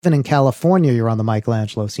Stephen in California, you're on the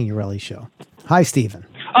Michelangelo Signorelli Show. Hi, Stephen.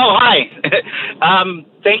 Oh, hi.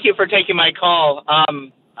 Thank you for taking my call.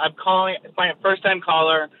 I'm calling. It's my first-time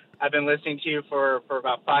caller. I've been listening to you for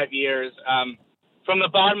about 5 years. From the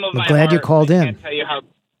bottom of my heart, I'm glad you called in. I can't tell you how.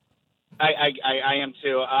 I am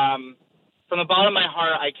too. From the bottom of my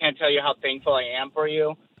heart, I can't tell you how thankful I am for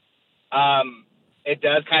you. It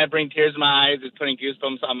does kind of bring tears to my eyes. It's putting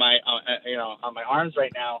goosebumps on my, on my arms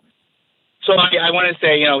right now. So I want to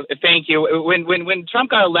say, thank you. When Trump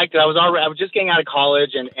got elected, I was just getting out of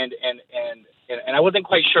college, and I wasn't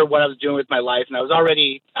quite sure what I was doing with my life, and I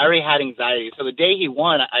already had anxiety. So the day he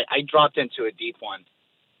won, I dropped into a deep one,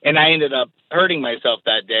 and I ended up hurting myself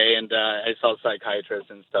that day. And I saw psychiatrists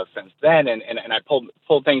and stuff since then, and I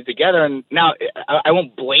pulled things together. And now I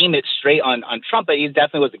won't blame it straight on Trump, but he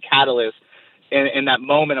definitely was a catalyst in that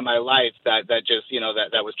moment of my life that just,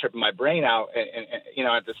 that was tripping my brain out. And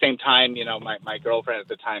at the same time, my girlfriend at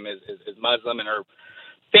the time is Muslim, and her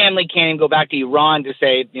family can't even go back to Iran to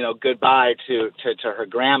say, goodbye to her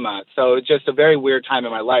grandma. So it's just a very weird time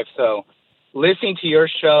in my life. So listening to your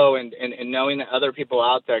show and knowing that other people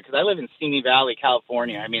out there, because I live in Simi Valley,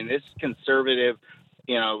 California. I mean, this conservative,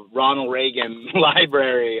 Ronald Reagan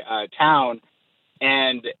library town.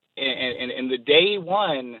 And the day he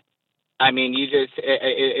won, I mean,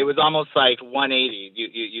 it was almost like 180.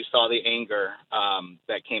 You saw the anger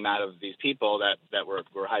that came out of these people that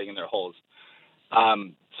were hiding in their holes.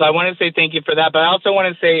 So I want to say thank you for that. But I also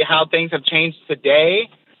want to say how things have changed today.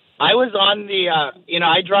 I was on the,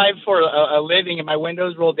 I drive for a living, and my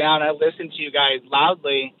windows roll down. I listen to you guys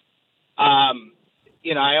loudly. I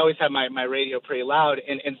always have my radio pretty loud.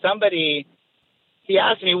 And somebody, he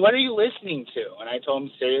asked me, what are you listening to? And I told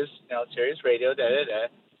him Sirius radio, da-da-da.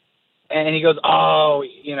 And he goes, I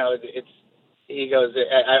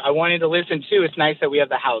wanted to listen too. It's nice that we have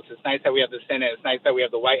the House. It's nice that we have the Senate. It's nice that we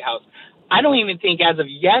have the White House. I don't even think as of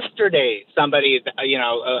yesterday, somebody,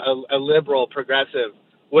 a liberal progressive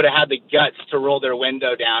would have had the guts to roll their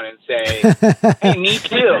window down and say, hey, me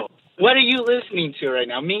too. What are you listening to right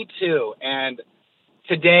now? Me too. And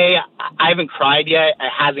today, I haven't cried yet.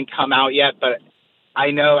 It hasn't come out yet, but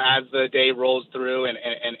I know as the day rolls through and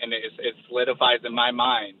it solidifies in my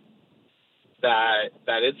mind that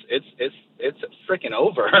it's freaking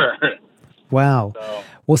over. Wow. So.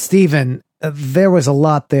 Well, Stephen, there was a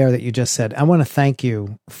lot there that you just said. I want to thank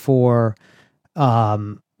you for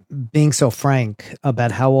being so frank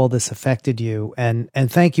about how all this affected you, and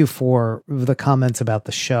thank you for the comments about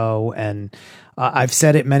the show. And I've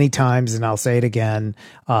said it many times, and I'll say it again.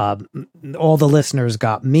 All the listeners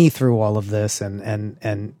got me through all of this,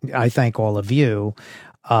 and I thank all of you.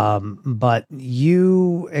 But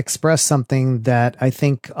you expressed something that I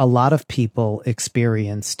think a lot of people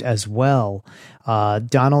experienced as well.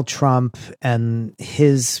 Donald Trump and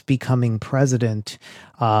his becoming president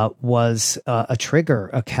was a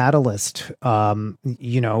trigger, a catalyst,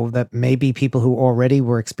 that maybe people who already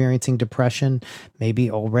were experiencing depression,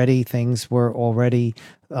 maybe already things were already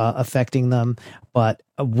affecting them. But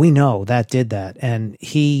we know that did that. And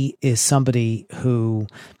he is somebody who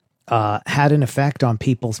had an effect on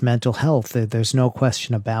people's mental health. There's no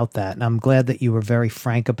question about that. And I'm glad that you were very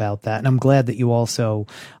frank about that. And I'm glad that you also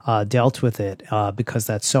dealt with it because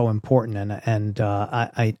that's so important. And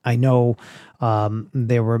I know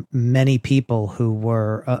there were many people who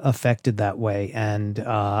were affected that way. And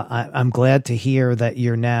I'm glad to hear that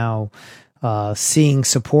you're now seeing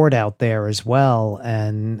support out there as well,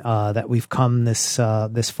 and that we've come this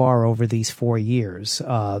far over these 4 years.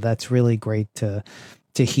 That's really great to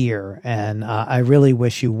hear, and I really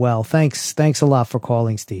wish you well. Thanks a lot for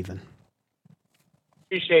calling, Stephen.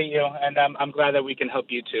 Appreciate you, and I'm glad that we can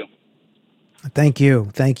help you too. Thank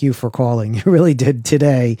you for calling. You really did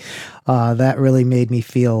today. That really made me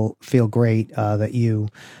feel great that you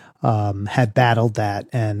had battled that,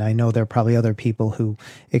 and I know there are probably other people who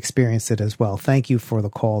experienced it as well. Thank you for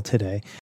the call today.